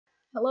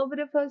Hello,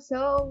 beautiful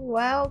soul.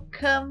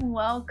 Welcome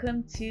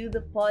to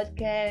the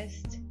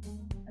podcast,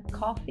 A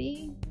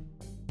Coffee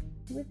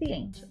with the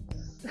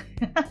Angels.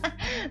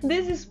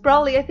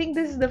 I think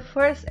this is the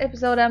first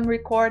episode I'm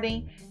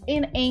recording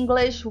in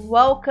English.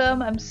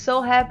 Welcome. I'm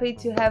so happy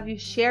to have you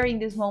sharing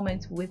this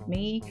moment with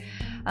me.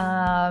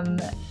 Um,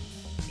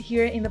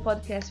 Here in the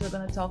podcast, we're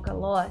going to talk a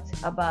lot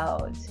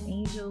about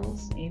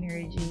angels,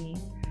 energy,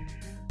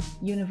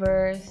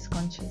 universe,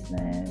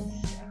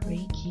 consciousness,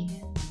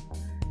 Reiki.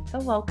 So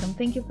welcome.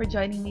 Thank you for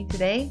joining me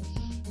today.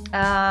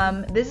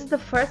 This is the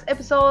first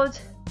episode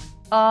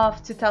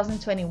of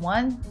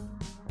 2021,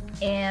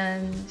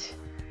 and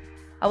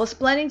I was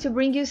planning to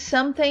bring you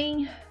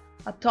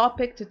a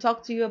topic to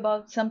talk to you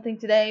about something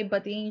today,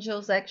 but the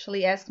angels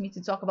actually asked me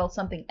to talk about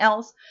something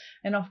else.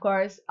 And of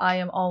course, I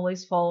am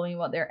always following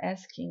what they're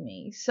asking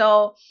me.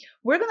 So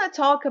we're going to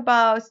talk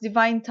about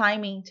divine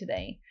timing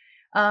today.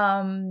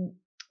 Um,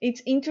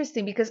 it's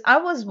interesting because I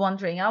was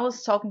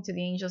talking to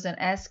the angels and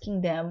asking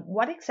them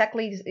what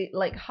exactly is it,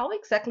 like, how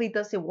exactly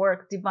does it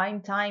work,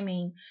 divine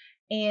timing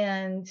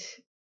and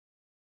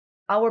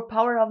our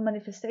power of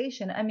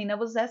manifestation. I mean, I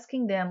was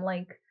asking them,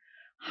 like,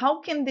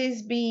 how can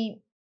this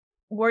be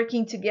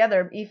working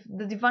together if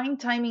the divine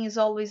timing is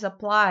always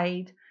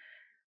applied?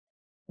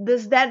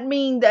 Does that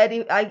mean that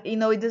it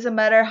doesn't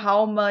matter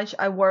how much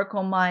I work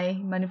on my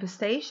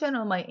manifestation,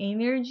 on my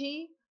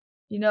energy,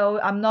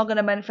 I'm not going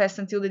to manifest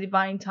until the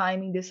divine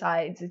timing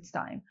decides it's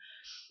time?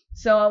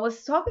 So I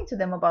was talking to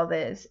them about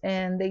this,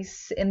 and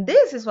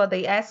this is what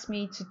they asked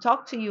me to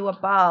talk to you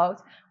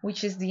about,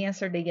 which is the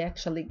answer they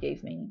actually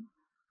gave me.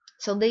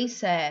 So they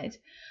said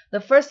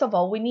that first of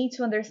all, we need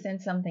to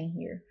understand something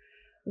here.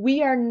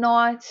 We are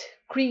not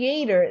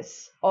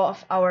creators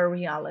of our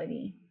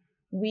reality.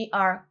 We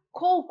are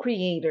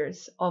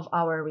co-creators of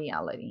our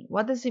reality.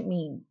 What does it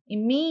mean?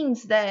 It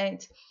means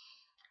that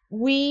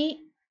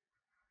we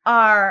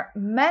are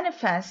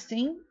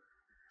manifesting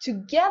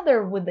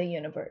together with the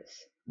universe.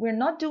 We're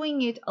not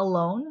doing it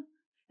alone,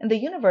 and the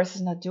universe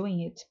is not doing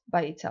it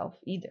by itself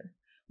either.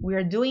 We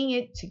are doing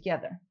it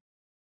together.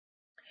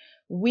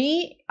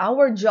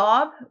 Our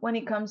job when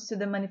it comes to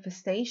the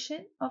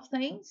manifestation of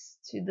things,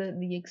 to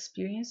the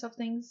experience of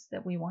things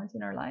that we want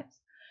in our lives,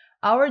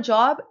 our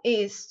job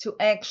is to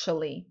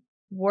actually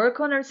work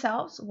on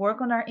ourselves,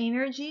 work on our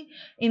energy,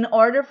 in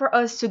order for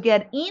us to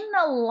get in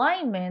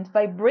alignment,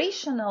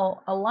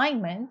 vibrational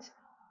alignment,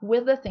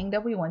 with the thing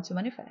that we want to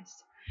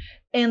manifest.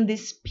 And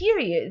this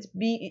period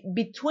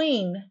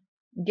between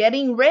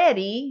getting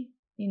ready,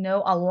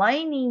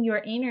 aligning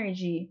your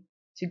energy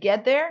to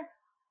get there,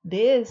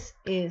 this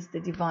is the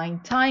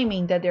divine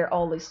timing that they're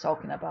always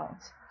talking about.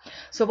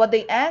 So what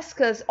they ask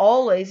us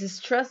always is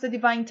trust the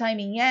divine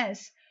timing.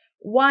 Yes.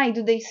 Why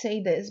do they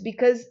say this?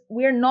 Because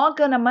we're not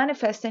going to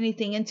manifest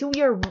anything until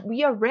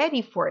we are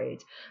ready for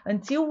it,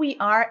 until we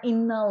are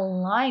in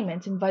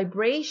alignment, in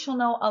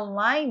vibrational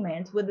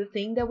alignment with the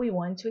thing that we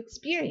want to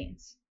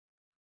experience.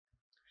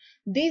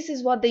 This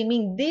is what they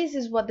mean. This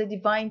is what the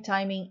divine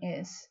timing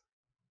is.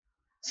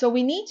 So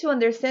we need to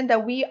understand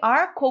that we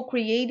are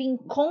co-creating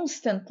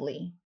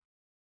constantly.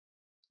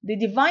 The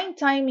divine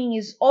timing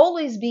is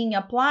always being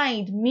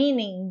applied,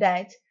 meaning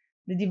that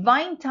the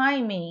divine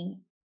timing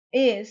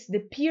is the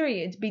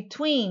period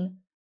between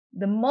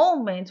the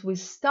moment we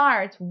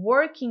start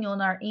working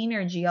on our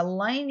energy,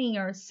 aligning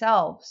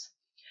ourselves,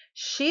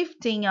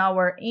 shifting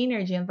our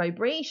energy and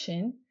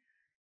vibration,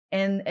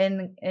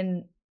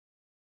 and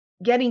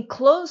getting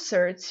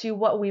closer to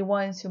what we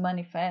want to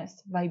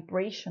manifest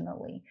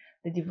vibrationally.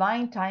 The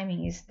divine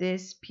timing is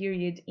this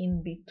period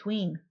in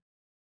between.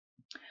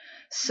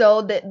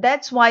 So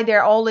that's why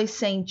they're always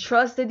saying,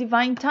 trust the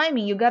divine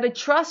timing. You got to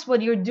trust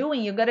what you're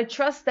doing. You got to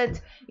trust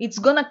that it's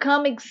going to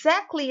come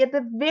exactly at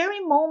the very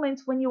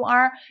moment when you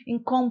are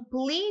in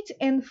complete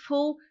and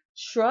full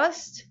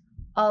trust,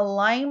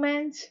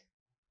 alignment,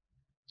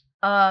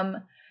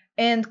 and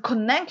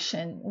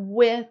connection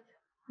with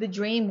the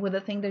dream, with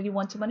the thing that you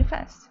want to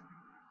manifest.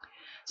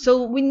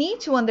 So we need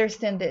to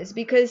understand this,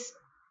 because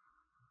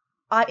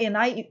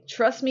I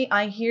trust me,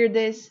 I hear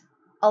this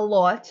a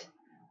lot.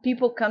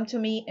 People come to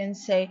me and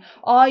say,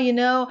 oh,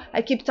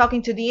 I keep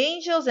talking to the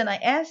angels and I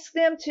ask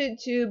them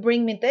to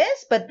bring me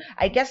this, but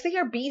I guess they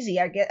are busy.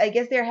 I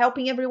guess they're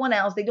helping everyone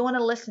else. They don't want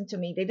to listen to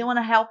me. They don't want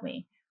to help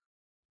me.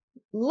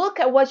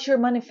 Look at what you're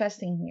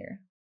manifesting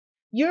here.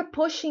 You're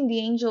pushing the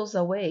angels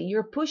away.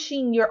 You're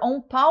pushing your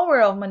own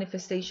power of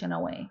manifestation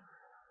away.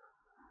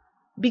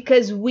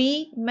 Because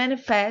we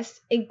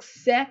manifest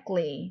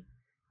exactly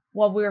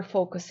what we're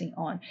focusing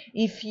on.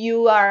 If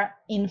you are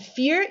in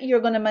fear, you're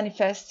going to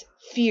manifest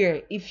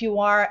fear. If you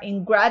are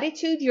in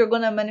gratitude, you're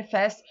going to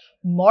manifest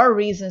more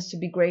reasons to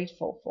be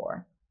grateful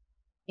for.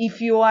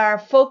 If you are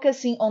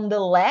focusing on the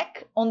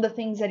lack, on the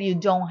things that you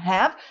don't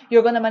have,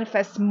 you're going to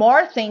manifest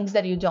more things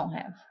that you don't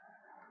have.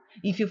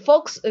 If you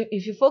focus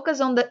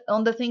on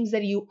the things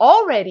that you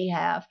already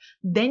have,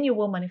 then you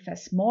will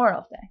manifest more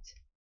of that.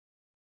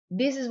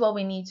 This is what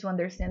we need to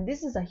understand.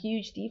 This is a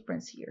huge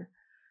difference here.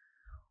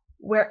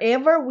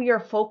 Wherever we are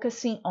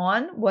focusing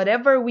on,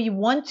 whatever we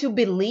want to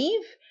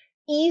believe,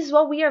 is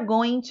what we are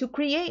going to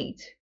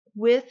create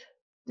with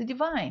the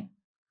divine.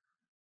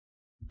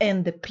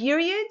 And the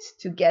period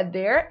to get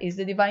there is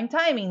the divine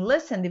timing.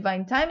 Listen,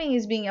 divine timing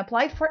is being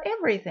applied for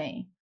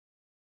everything,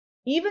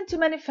 even to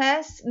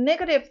manifest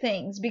negative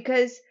things,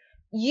 because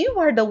you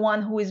are the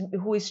one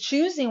who is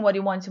choosing what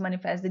you want to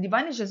manifest. The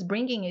divine is just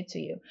bringing it to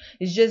you.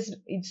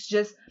 It's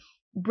just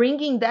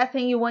bringing that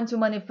thing you want to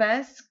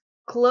manifest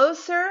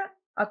closer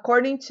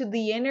according to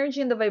the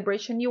energy and the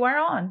vibration you are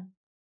on.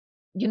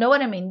 You know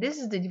what I mean? This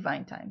is the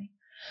divine timing.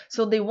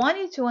 So they want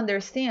you to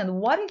understand,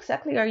 what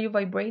exactly are you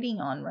vibrating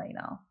on right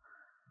now?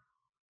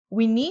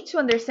 We need to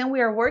understand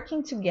we are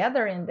working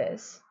together in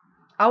this.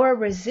 Our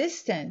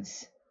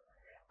resistance,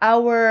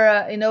 our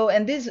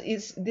and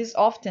this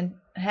often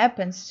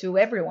happens to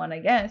everyone, I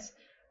guess.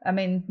 I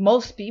mean,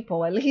 most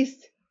people, at least.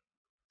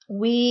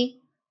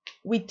 We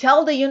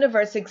tell the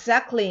universe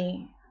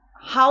exactly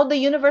how the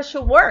universe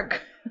should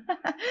work.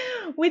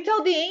 We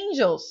tell the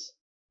angels,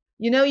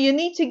 you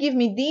need to give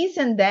me this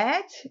and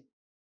that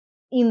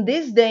in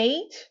this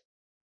date,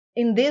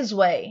 in this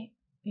way.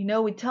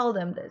 We tell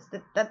them this,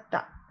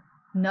 that.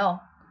 No,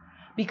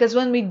 because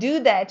when we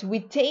do that, we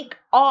take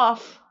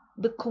off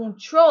the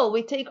control,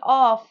 we take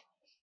off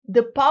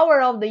the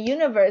power of the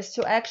universe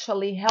to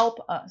actually help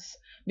us,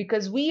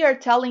 because we are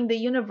telling the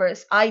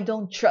universe, I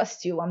don't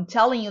trust you, I'm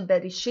telling you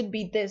that it should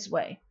be this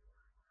way.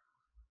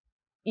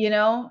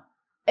 And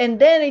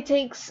then it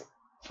takes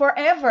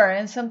forever,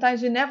 and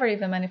sometimes we never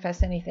even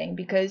manifest anything,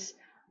 because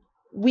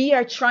we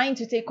are trying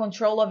to take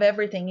control of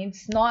everything.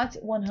 It's not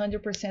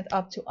 100%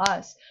 up to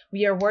us.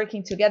 We are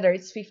working together.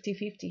 It's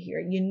 50-50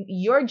 here.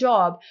 Your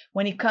job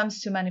when it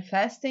comes to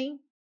manifesting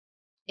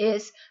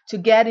is to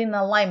get in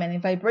alignment,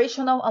 in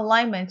vibrational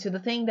alignment to the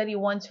thing that you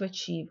want to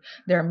achieve.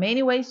 There are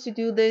many ways to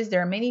do this.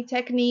 There are many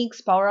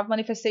techniques, power of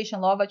manifestation,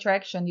 law of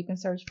attraction. You can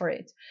search for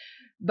it.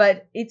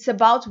 But it's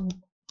about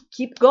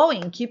keep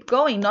going,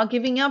 not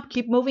giving up,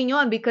 keep moving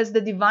on, because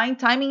the divine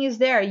timing is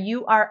there.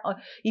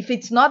 If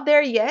it's not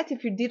there yet,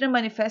 if you didn't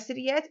manifest it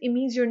yet, it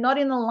means you're not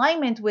in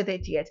alignment with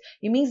it yet.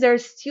 It means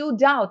there's still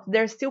doubt,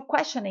 there's still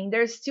questioning,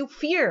 there's still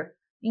fear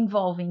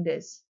involving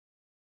this.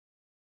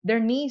 There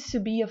needs to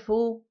be a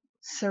full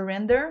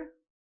surrender,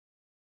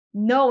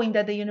 knowing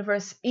that the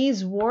universe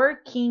is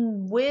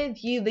working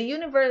with you. The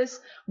universe,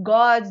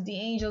 God, the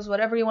angels,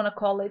 whatever you want to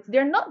call it,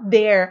 they're not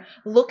there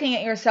looking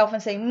at yourself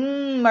and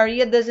saying,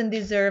 Maria doesn't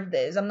deserve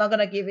this, I'm not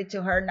going to give it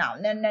to her now.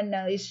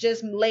 No, it's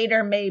just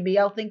later, maybe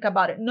I'll think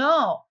about it.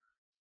 No,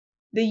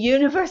 the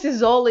universe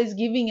is always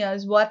giving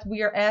us what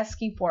we are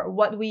asking for,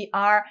 what we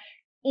are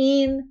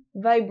in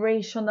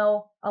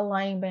vibrational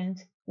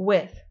alignment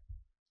with,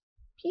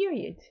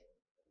 period.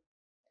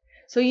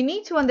 So you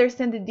need to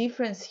understand the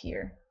difference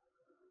here.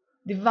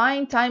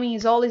 Divine timing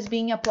is always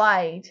being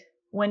applied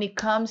when it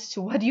comes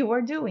to what you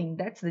are doing.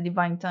 That's the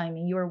divine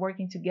timing. You are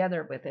working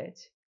together with it.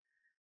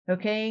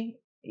 Okay?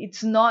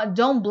 It's not,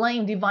 don't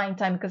blame divine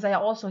timing, because I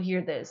also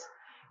hear this.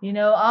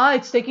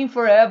 It's taking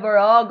forever.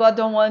 Oh, God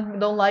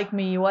don't like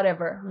me,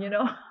 whatever,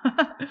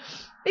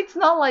 It's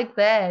not like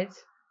that.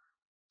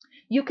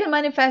 You can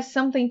manifest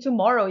something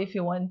tomorrow if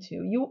you want to.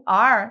 You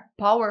are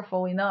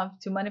powerful enough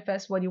to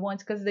manifest what you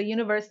want, because the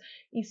universe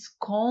is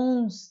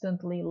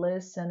constantly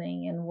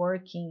listening and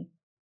working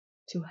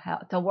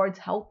towards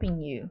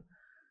helping you.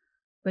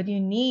 But you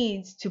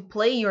need to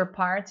play your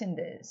part in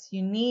this.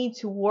 You need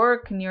to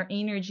work in your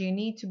energy. You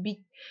need to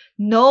be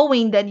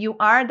knowing that you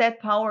are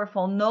that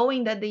powerful,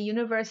 knowing that the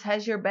universe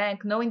has your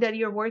back, knowing that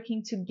you're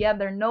working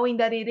together, knowing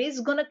that it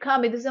is going to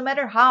come. It doesn't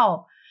matter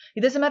how.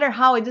 It doesn't matter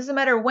how. It doesn't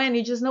matter when.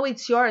 You just know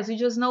it's yours. You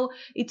just know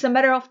it's a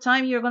matter of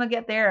time. You're going to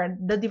get there.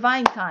 The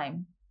divine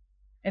time.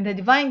 And the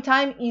divine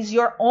time is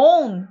your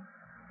own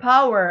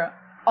power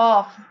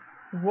of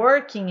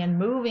working and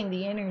moving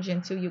the energy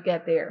until you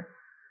get there.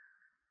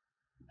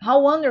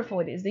 How wonderful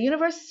it is. The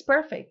universe is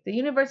perfect. The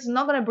universe is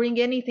not going to bring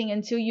anything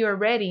until you're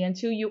ready,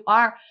 until you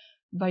are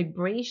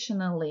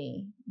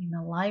vibrationally in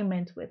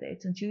alignment with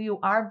it, until you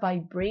are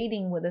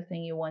vibrating with the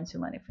thing you want to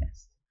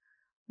manifest.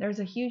 There's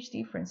a huge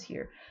difference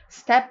here.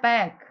 Step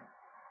back.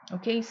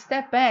 Okay,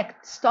 step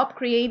back. Stop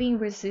creating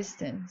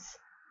resistance.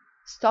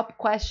 Stop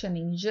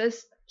questioning.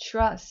 Just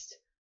trust.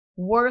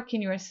 Work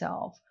in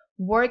yourself.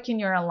 Work in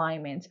your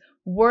alignment.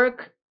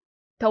 Work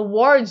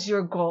towards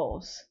your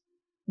goals.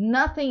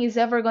 Nothing is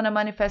ever going to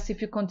manifest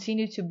if you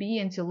continue to be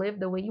and to live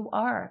the way you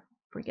are.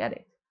 Forget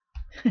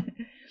it.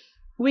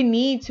 We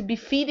need to be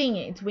feeding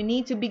it. We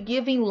need to be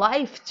giving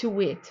life to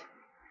it.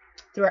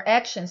 Through our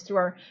actions, through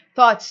our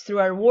thoughts, through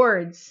our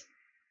words.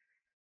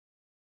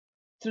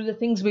 Through the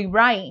things we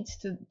write,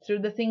 through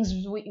the things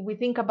we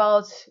think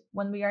about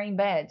when we are in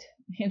bed,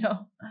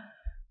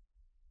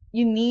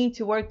 You need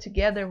to work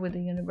together with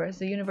the universe.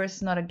 The universe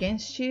is not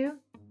against you.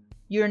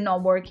 You're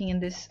not working in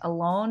this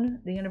alone.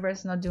 The universe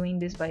is not doing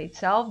this by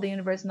itself. The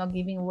universe is not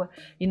giving what,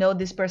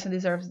 this person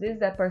deserves this,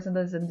 that person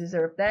doesn't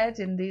deserve that,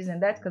 and this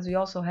and that, because we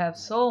also have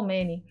so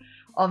many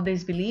of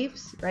these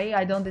beliefs, right?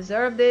 I don't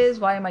deserve this.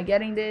 Why am I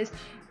getting this?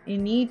 You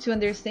need to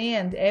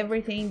understand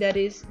everything that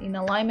is in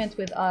alignment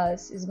with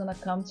us is going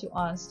to come to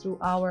us through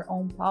our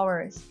own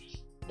powers,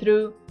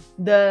 through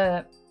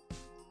the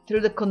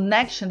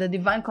connection, the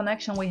divine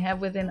connection we have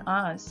within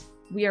us.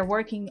 We are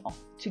working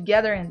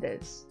together in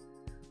this.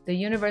 The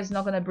universe is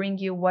not going to bring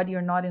you what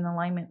you're not in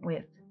alignment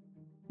with.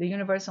 The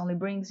universe only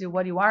brings you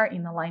what you are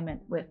in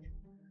alignment with.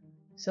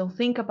 So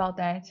think about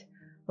that.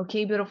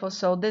 Okay, beautiful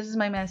soul, this is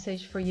my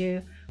message for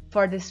you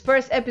for this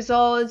first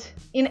episode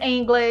in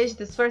English,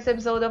 this first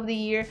episode of the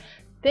year.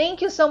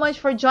 Thank you so much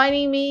for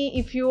joining me.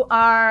 If you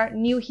are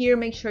new here,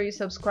 make sure you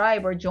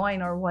subscribe or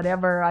join or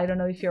whatever. I don't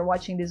know if you're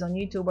watching this on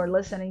YouTube or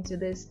listening to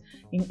this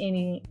in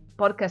any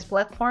podcast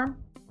platform.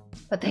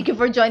 But thank you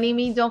for joining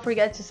me. Don't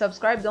forget to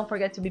subscribe. Don't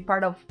forget to be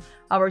part of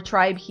our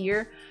tribe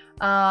here.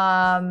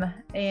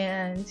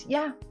 And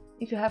yeah,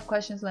 if you have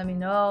questions, let me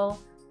know.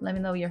 Let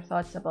me know your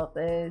thoughts about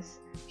this.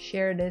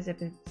 Share this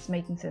if it's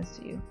making sense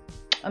to you.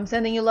 I'm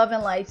sending you love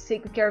and light.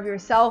 Take good care of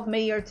yourself.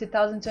 May your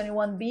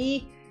 2021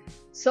 be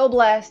so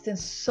blessed and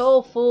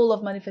so full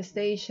of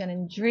manifestation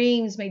and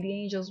dreams. May the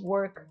angels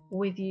work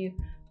with you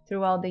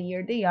throughout the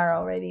year. They are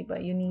already,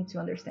 but you need to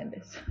understand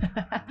this.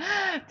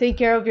 Take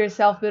care of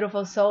yourself,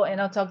 beautiful soul, and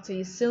I'll talk to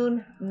you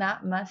soon.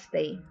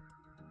 Namaste.